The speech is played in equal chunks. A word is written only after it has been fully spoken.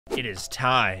It is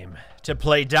time to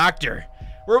play doctor,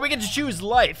 where we get to choose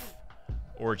life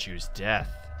or choose death.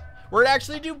 We're gonna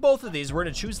actually do both of these. We're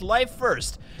gonna choose life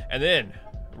first, and then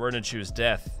we're gonna choose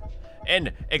death.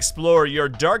 And explore your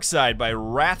dark side by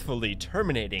wrathfully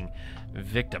terminating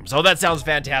victims. Oh, that sounds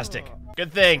fantastic.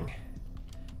 Good thing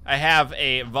I have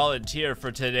a volunteer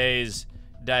for today's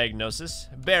diagnosis,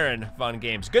 Baron Von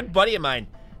Games, good buddy of mine,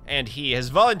 and he has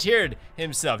volunteered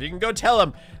himself. You can go tell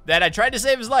him that I tried to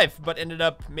save his life, but ended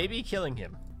up maybe killing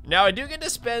him. Now, I do get to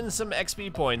spend some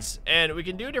XP points, and we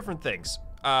can do different things.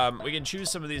 We can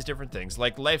choose some of these different things,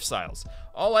 like lifestyles.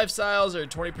 All lifestyles are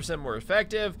 20% more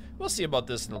effective. We'll see about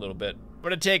this in a little bit. I'm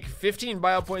gonna take 15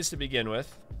 bio points to begin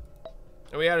with,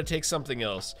 and we gotta take something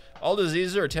else. All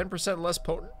diseases are 10% less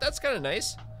potent. That's kind of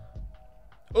nice.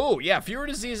 Oh, yeah, fewer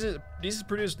diseases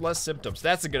produce less symptoms.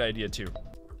 That's a good idea, too.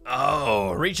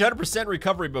 Oh, reach 100%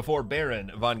 recovery before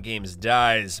Baron Von Games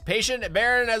dies. Patient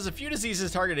Baron has a few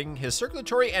diseases targeting his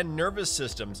circulatory and nervous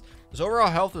systems. His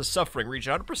overall health is suffering. Reach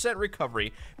 100%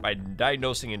 recovery by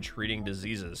diagnosing and treating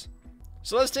diseases.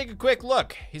 So let's take a quick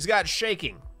look. He's got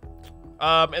shaking.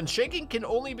 And shaking can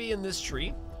only be in this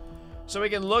tree. So we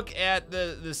can look at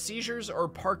the seizures or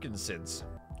Parkinson's.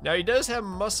 Now he does have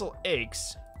muscle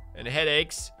aches and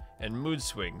headaches and mood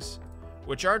swings,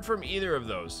 which aren't from either of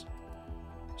those.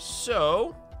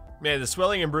 So, man, the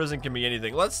swelling and bruising can be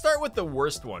anything. Let's start with the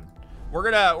worst one. We're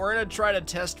gonna try to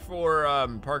test for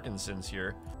Parkinson's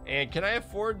here. And can I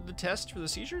afford the test for the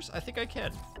seizures? I think I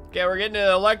can. Okay, we're getting an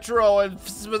electro and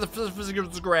physical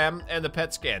and the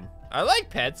pet scan. I like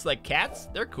pets, like cats.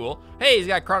 They're cool. Hey, he's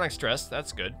got chronic stress.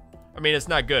 That's good. I mean, it's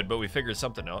not good, but we figured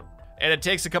something out. And it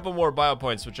takes a couple more bio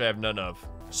points, which I have none of.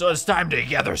 So it's time to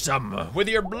gather some with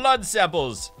your blood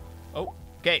samples. Oh,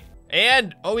 okay.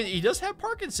 And, oh, he does have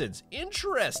Parkinson's.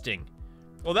 Interesting.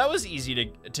 Well, that was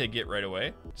easy to get right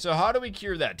away. So how do we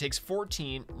cure that? It takes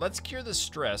 14. Let's cure the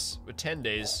stress with 10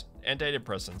 days,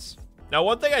 antidepressants. Now,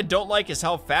 one thing I don't like is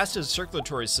how fast his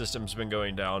circulatory system's been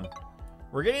going down.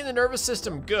 We're getting the nervous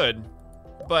system good,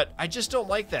 but I just don't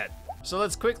like that. So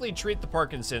let's quickly treat the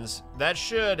Parkinson's. That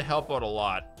should help out a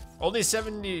lot. Only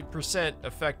 70%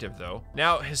 effective though.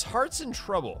 Now, his heart's in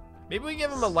trouble. Maybe we give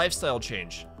him a lifestyle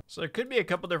change. So there could be a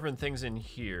couple different things in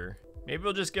here. Maybe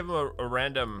we'll just give him a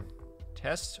random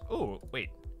test. Oh, wait,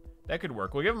 that could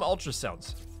work. We'll give him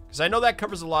ultrasounds, because I know that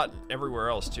covers a lot everywhere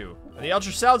else too. And the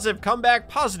ultrasounds have come back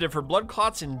positive for blood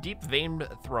clots and deep vein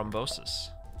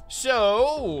thrombosis.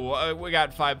 So we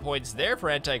got 5 points there for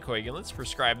anticoagulants.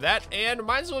 Prescribe that, and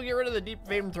might as well get rid of the deep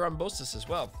vein thrombosis as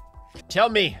well. Tell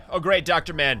me, oh great,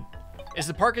 Dr. Man, is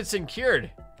the Parkinson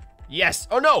cured? Yes.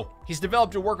 Oh no, he's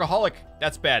developed a workaholic.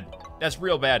 That's bad. That's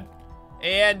real bad.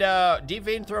 And deep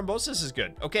vein thrombosis is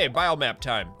good. Okay, biomap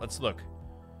time. Let's look.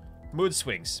 Mood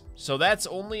swings. So that's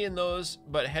only in those,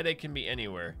 but headache can be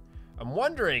anywhere. I'm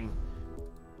wondering,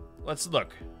 let's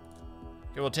look.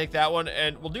 Okay, we'll take that one,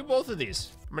 and we'll do both of these.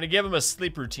 I'm gonna give him a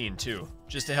sleep routine too,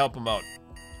 just to help him out.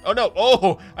 Oh no,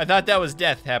 oh, I thought that was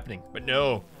death happening, but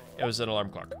no, it was an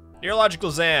alarm clock. Neurological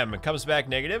exam comes back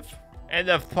negative, and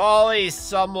the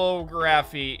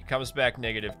polysomnography comes back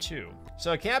negative too.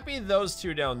 So it can't be those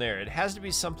two down there. It has to be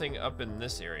something up in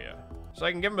this area. So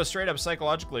I can give him a straight up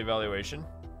psychological evaluation.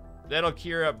 That'll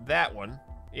cure up that one.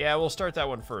 Yeah, we'll start that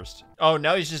one first. Oh,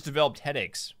 now he's just developed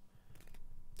headaches.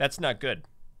 That's not good.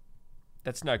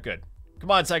 That's not good.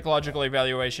 Come on, psychological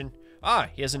evaluation. Ah,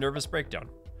 he has a nervous breakdown.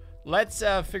 Let's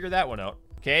figure that one out.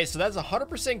 Okay, so that's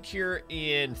 100% cure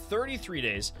in 33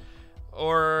 days.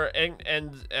 Or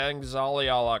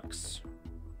anxiolytics.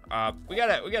 We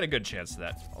got a good chance of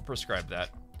that. I'll prescribe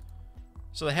that.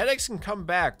 So the headaches can come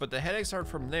back, but the headaches aren't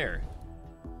from there.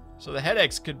 So the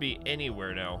headaches could be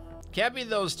anywhere now. Can't be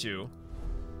those two.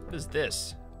 What is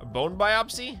this? A bone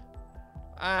biopsy?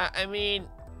 I mean,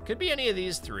 could be any of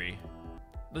these three.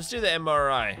 Let's do the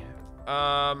MRI.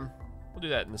 We'll do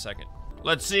that in a second.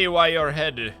 Let's see why your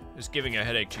head is giving a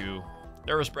headache to you.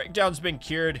 Nervous breakdown's been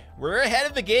cured. We're ahead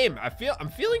of the game.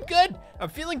 I'm feeling good. I'm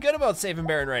feeling good about saving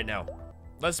Baron right now.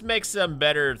 Let's make some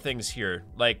better things here,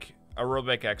 like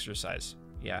aerobic exercise.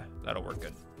 Yeah, that'll work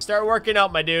good. Start working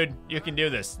out, my dude. You can do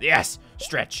this. Yes,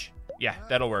 stretch. Yeah,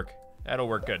 that'll work. That'll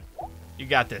work good. You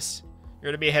got this.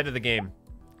 You're gonna be ahead of the game.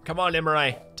 Come on,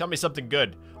 MRI. Tell me something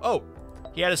good. Oh,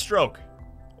 he had a stroke.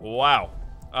 Wow.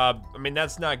 I mean,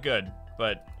 that's not good,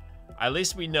 but at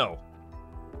least we know.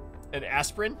 An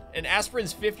aspirin? An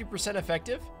aspirin's 50%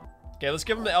 effective? Okay, let's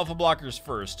give him the alpha blockers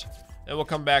first. Then we'll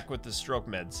come back with the stroke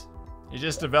meds. He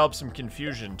just developed some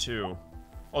confusion too.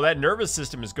 Oh, that nervous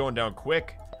system is going down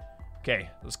quick. Okay,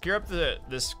 let's cure up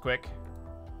this quick.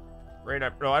 Right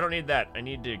up. No, I don't need that. I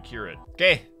need to cure it.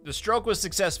 Okay, the stroke was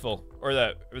successful. Or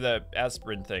the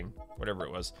aspirin thing, whatever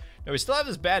it was. Now we still have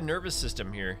this bad nervous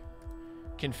system here.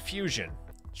 Confusion.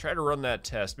 Let's try to run that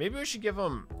test. Maybe we should give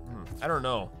him, I don't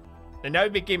know. And now he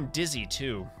became dizzy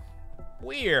too.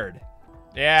 Weird.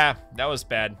 Yeah, that was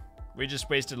bad. We just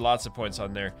wasted lots of points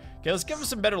on there. Okay, let's give him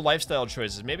some better lifestyle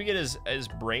choices. Maybe get his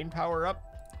brain power up.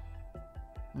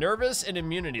 Nervous and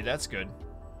immunity, that's good.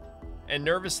 And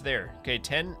nervous there. Okay,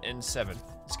 10 and 7.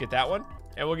 Let's get that one.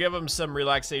 And we'll give him some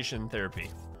relaxation therapy.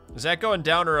 Is that going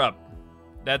down or up?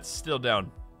 That's still down.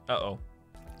 Uh-oh.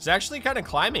 It's actually kind of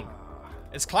climbing.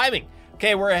 It's climbing.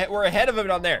 Okay, we're ahead of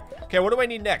him on there. Okay, what do I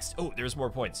need next? Oh, there's more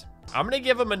points. I'm gonna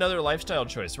give him another lifestyle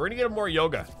choice. We're gonna get him more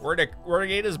yoga. We're gonna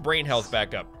get his brain health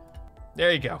back up.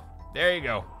 There you go. There you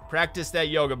go. Practice that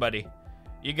yoga, buddy.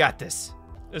 You got this.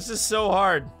 This is so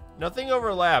hard. Nothing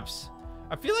overlaps.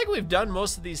 I feel like we've done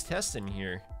most of these tests in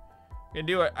here. Gonna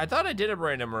do it. I thought I did a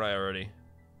brain MRI already.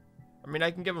 I mean,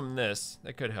 I can give him this.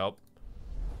 That could help.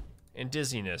 And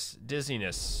dizziness.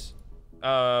 Dizziness.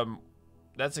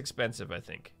 That's expensive, I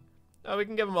think. Oh, we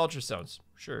can give him ultrasounds.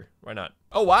 Sure, why not?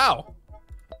 Oh, wow.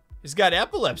 He's got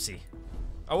epilepsy.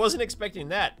 I wasn't expecting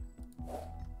that.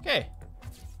 Okay.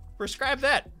 Prescribe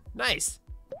that. Nice.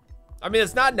 I mean,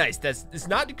 it's not nice. It's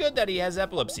not good that he has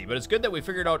epilepsy, but it's good that we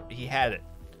figured out he had it.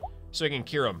 So we can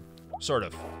cure him. Sort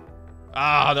of.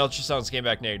 Ah, the ultrasounds came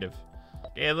back negative.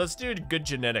 Okay, let's do good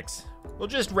genetics. We'll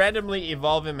just randomly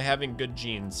evolve him having good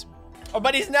genes. Oh,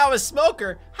 but he's now a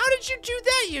smoker. How did you do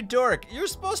that, you dork? You're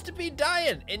supposed to be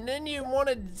dying, and then you want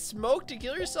to smoke to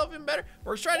kill yourself even better?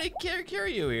 We're trying to cure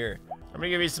you here. I'm gonna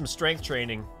give you some strength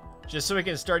training, just so we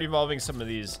can start evolving some of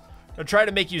these. I'll try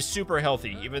to make you super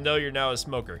healthy, even though you're now a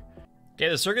smoker. Okay,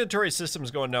 the circulatory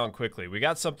system's going down quickly. We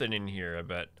got something in here, I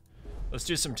bet. Let's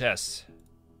do some tests.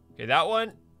 Okay, that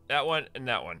one, and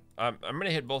that one. I'm gonna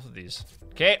hit both of these.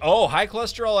 Okay, oh, high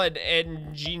cholesterol and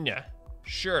angina.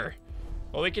 Sure.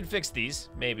 Well, we can fix these,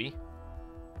 maybe.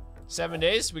 7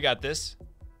 days, we got this.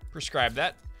 Prescribe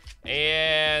that.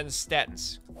 And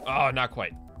statins. Oh, not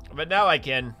quite. But now I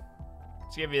can.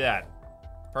 Let's give you that.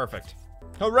 Perfect.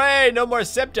 Hooray, no more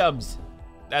symptoms.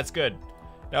 That's good.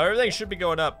 Now everything should be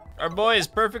going up. Our boy is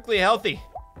perfectly healthy.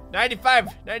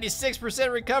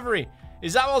 96% recovery.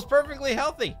 He's almost perfectly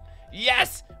healthy.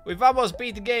 Yes, we've almost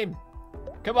beat the game.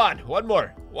 Come on, one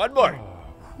more.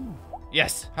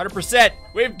 Yes, 100%.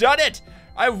 We've done it.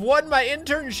 I've won my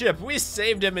internship. We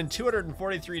saved him in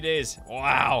 243 days.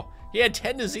 Wow. He had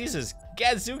 10 diseases.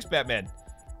 Gadzooks, Batman.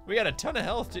 We got a ton of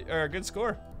health, or a good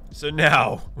score. So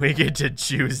now we get to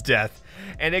choose death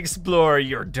and explore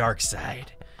your dark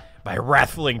side by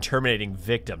wrathfully terminating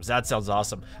victims. That sounds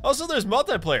awesome. Also, there's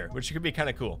multiplayer, which could be kind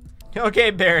of cool.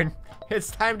 Okay, Baron, it's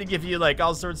time to give you like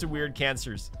all sorts of weird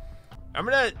cancers.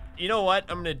 You know what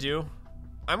I'm gonna do?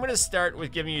 I'm gonna start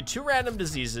with giving you 2 random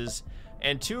diseases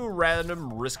and 2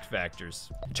 random risk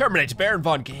factors. Terminate Baron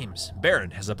Von Games.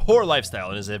 Baron has a poor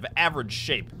lifestyle and is of average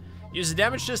shape. Use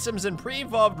damage systems and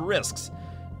pre-evolved risks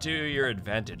to your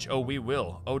advantage. Oh, we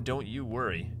will. Oh, don't you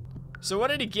worry. So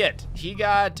what did he get? He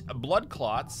got blood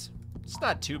clots. It's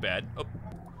not too bad. Oh.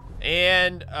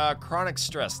 And chronic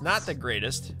stress. Not the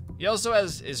greatest. He also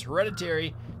is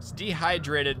hereditary. He's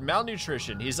dehydrated,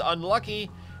 malnutrition. He's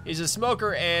unlucky. He's a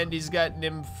smoker, and he's got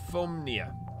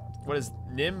nymphomania. What is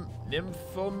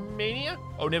nymphomania?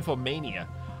 Oh, nymphomania.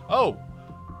 Oh,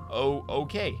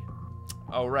 okay.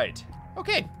 All right.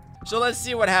 Okay. So let's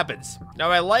see what happens.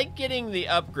 Now I like getting the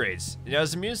upgrades. Now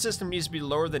his immune system needs to be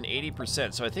lower than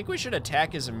 80%, so I think we should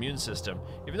attack his immune system,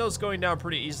 even though it's going down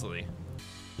pretty easily.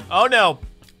 Oh no,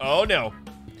 oh no.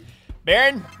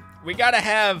 Baron, we gotta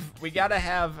have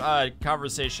a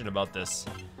conversation about this.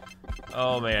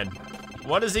 Oh man,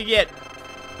 what does he get?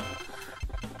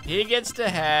 He gets to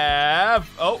have,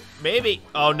 oh, maybe,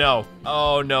 oh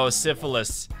no,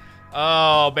 syphilis.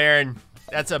 Oh, Baron,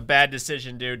 that's a bad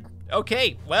decision, dude.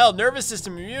 Okay, well, nervous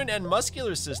system, immune, and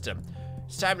muscular system.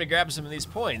 It's time to grab some of these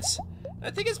points.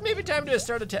 I think it's maybe time to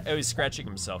start attacking. Oh, he's scratching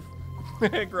himself.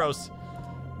 Gross.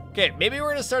 Okay, maybe we're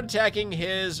gonna start attacking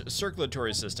his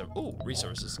circulatory system. Ooh,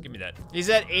 resources, give me that. He's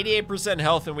at 88%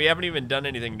 health and we haven't even done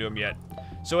anything to him yet.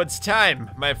 So it's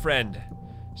time, my friend,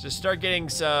 to start getting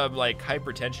some, like,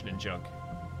 hypertension and junk.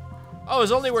 Oh,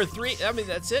 it's only worth 3, I mean,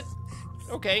 that's it?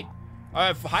 Okay.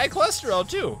 High cholesterol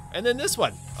too, and then this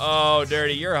one. Oh,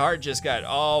 Dirty, your heart just got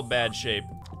all bad shape.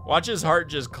 Watch his heart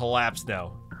just collapse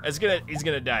now. He's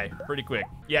gonna die pretty quick.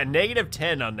 Yeah,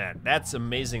 -10 on that. That's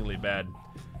amazingly bad.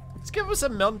 Let's give him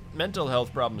some mental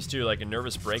health problems too, like a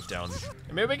nervous breakdown.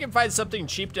 And maybe we can find something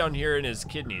cheap down here in his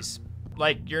kidneys,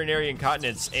 like urinary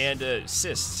incontinence and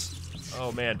cysts.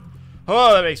 Oh man.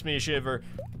 Oh, that makes me shiver.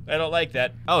 I don't like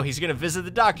that. Oh, he's gonna visit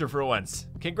the doctor for once.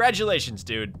 Congratulations,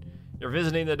 dude. You're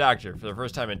visiting the doctor for the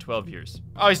first time in 12 years.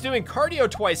 Oh, he's doing cardio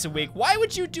twice a week. Why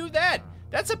would you do that?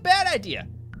 That's a bad idea.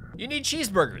 You need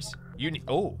cheeseburgers.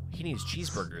 Oh, he needs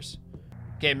cheeseburgers.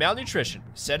 Okay, malnutrition,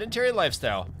 sedentary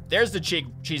lifestyle. There's the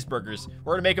cheeseburgers.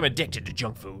 We're gonna make him addicted to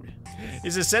junk food.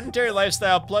 He's a sedentary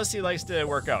lifestyle, plus he likes to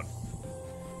work out.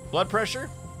 Blood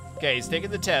pressure? Okay, he's taking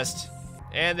the test,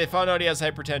 and they found out he has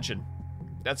hypertension.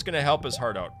 That's gonna help his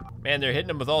heart out. Man, they're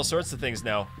hitting him with all sorts of things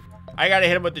now. I gotta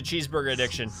hit him with the cheeseburger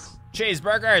addiction.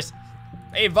 Cheeseburgers,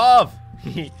 evolve.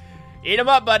 Eat them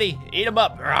up, buddy. Eat them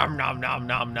up. Nom, nom, nom,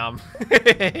 nom, nom.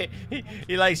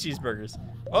 He likes cheeseburgers.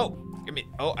 Oh,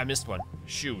 oh, I missed one.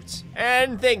 Shoot.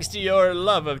 And thanks to your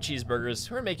love of cheeseburgers,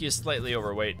 we're gonna make you slightly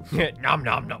overweight. Nom,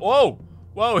 nom, nom. Whoa,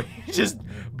 whoa, he just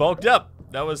bulked up.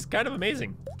 That was kind of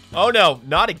amazing. Oh no,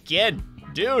 not again.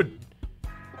 Dude,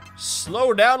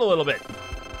 slow down a little bit.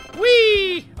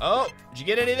 Whee! Oh, did you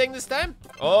get anything this time?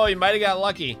 Oh, you might have got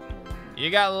lucky. You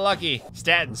got lucky.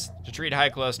 Statins to treat high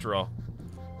cholesterol.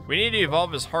 We need to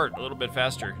evolve his heart a little bit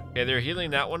faster. Okay, they're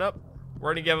healing that one up.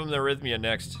 We're gonna give him the arrhythmia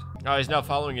next. Oh, he's now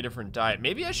following a different diet.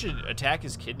 Maybe I should attack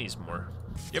his kidneys more.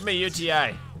 Give him a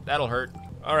UTI. That'll hurt.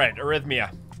 All right,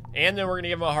 arrhythmia. And then we're gonna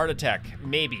give him a heart attack.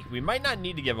 Maybe. We might not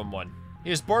need to give him one. He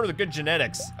was born with good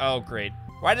genetics. Oh, great.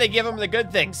 Why do they give him the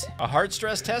good things? A heart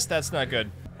stress test? That's not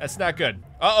good. That's not good.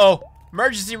 Uh-oh.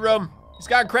 Emergency room. He's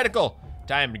gone critical.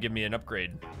 Time to give me an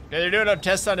upgrade. Okay, they're doing a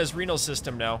test on his renal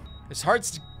system now. His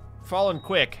heart's falling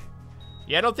quick.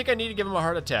 Yeah, I don't think I need to give him a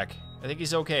heart attack. I think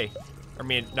he's okay. I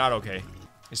mean, not okay.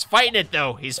 He's fighting it,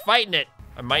 though. He's fighting it.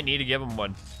 I might need to give him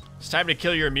one. It's time to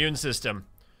kill your immune system.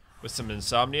 With some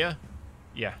insomnia?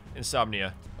 Yeah,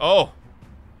 insomnia. Oh,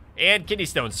 and kidney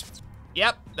stones.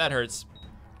 Yep, that hurts.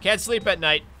 Can't sleep at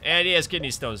night, and he has kidney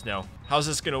stones now. How's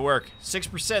this gonna work?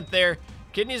 6% there.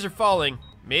 Kidneys are falling.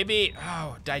 Maybe,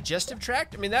 oh, digestive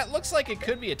tract? I mean, that looks like it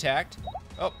could be attacked.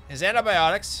 Oh, his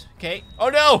antibiotics. Okay. Oh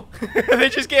no! They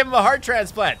just gave him a heart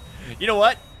transplant. You know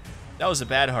what? That was a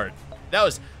bad heart. That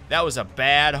was a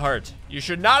bad heart. You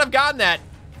should not have gotten that.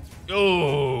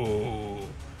 Ooh.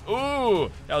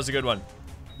 Ooh. That was a good one.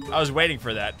 I was waiting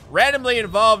for that. Randomly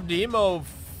involved hemo,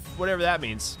 whatever that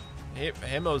means.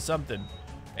 Hemo something.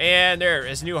 And there,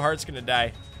 his new heart's gonna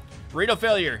die. Renal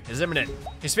failure is imminent.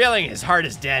 He's failing, his heart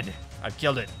is dead. I've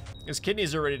killed it. His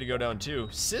kidneys are ready to go down too.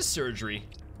 Cyst surgery.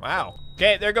 Wow.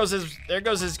 Okay, there goes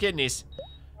his kidneys.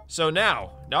 So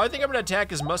now I think I'm gonna attack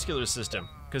his muscular system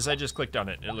because I just clicked on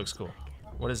it and it looks cool.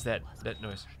 What is that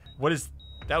noise?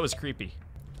 That was creepy.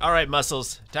 All right,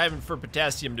 muscles, time for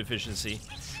potassium deficiency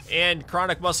and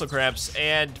chronic muscle cramps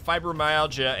and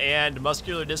fibromyalgia and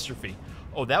muscular dystrophy.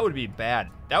 Oh, that would be bad.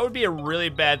 That would be a really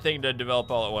bad thing to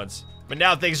develop all at once. But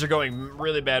now things are going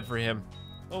really bad for him.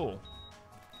 Oh,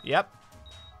 yep.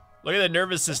 Look at the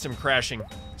nervous system crashing.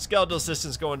 Skeletal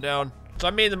system's going down. So,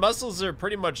 I mean, the muscles are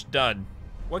pretty much done.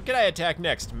 What can I attack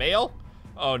next? Male?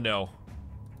 Oh, no.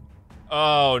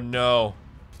 Oh, no.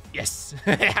 Yes.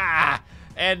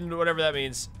 And whatever that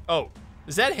means. Oh,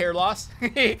 is that hair loss?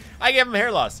 I gave him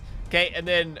hair loss. Okay, and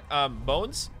then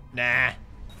bones? Nah.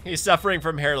 He's suffering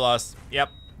from hair loss. Yep,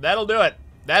 that'll do it.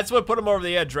 That's what put him over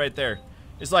the edge right there.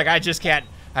 It's like, I just can't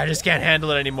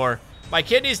handle it anymore. My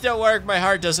kidneys don't work, my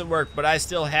heart doesn't work, but I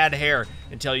still had hair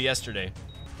until yesterday.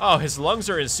 Oh, his lungs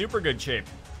are in super good shape.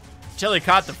 Till he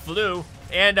caught the flu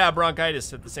and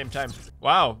bronchitis at the same time.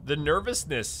 Wow, the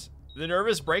nervousness, the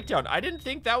nervous breakdown. I didn't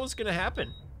think that was gonna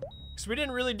happen. Because we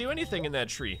didn't really do anything in that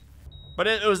tree. But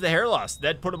it was the hair loss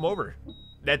that put him over.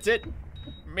 That's it.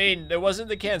 I mean, it wasn't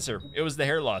the cancer, it was the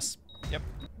hair loss. Yep.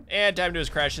 And time to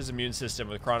crash his immune system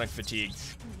with chronic fatigue.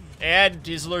 And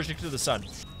he's allergic to the sun.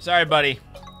 Sorry, buddy.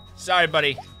 Sorry,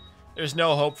 buddy. There's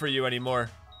no hope for you anymore.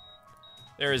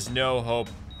 There is no hope.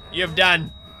 You've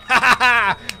done. Ha ha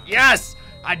ha! Yes!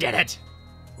 I did it!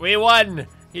 We won!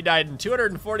 He died in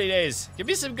 240 days. Give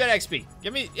me some good XP.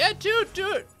 Give me, yeah, do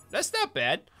it. That's not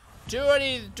bad.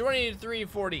 23,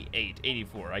 48,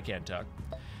 84. I can't talk.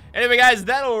 Anyway, guys,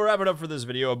 that'll wrap it up for this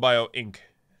video of Bio Inc.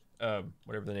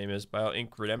 Whatever the name is, Bio Inc.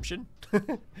 Redemption.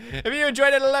 If you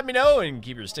enjoyed it, let me know and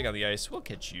keep your stick on the ice. We'll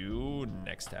catch you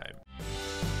next time.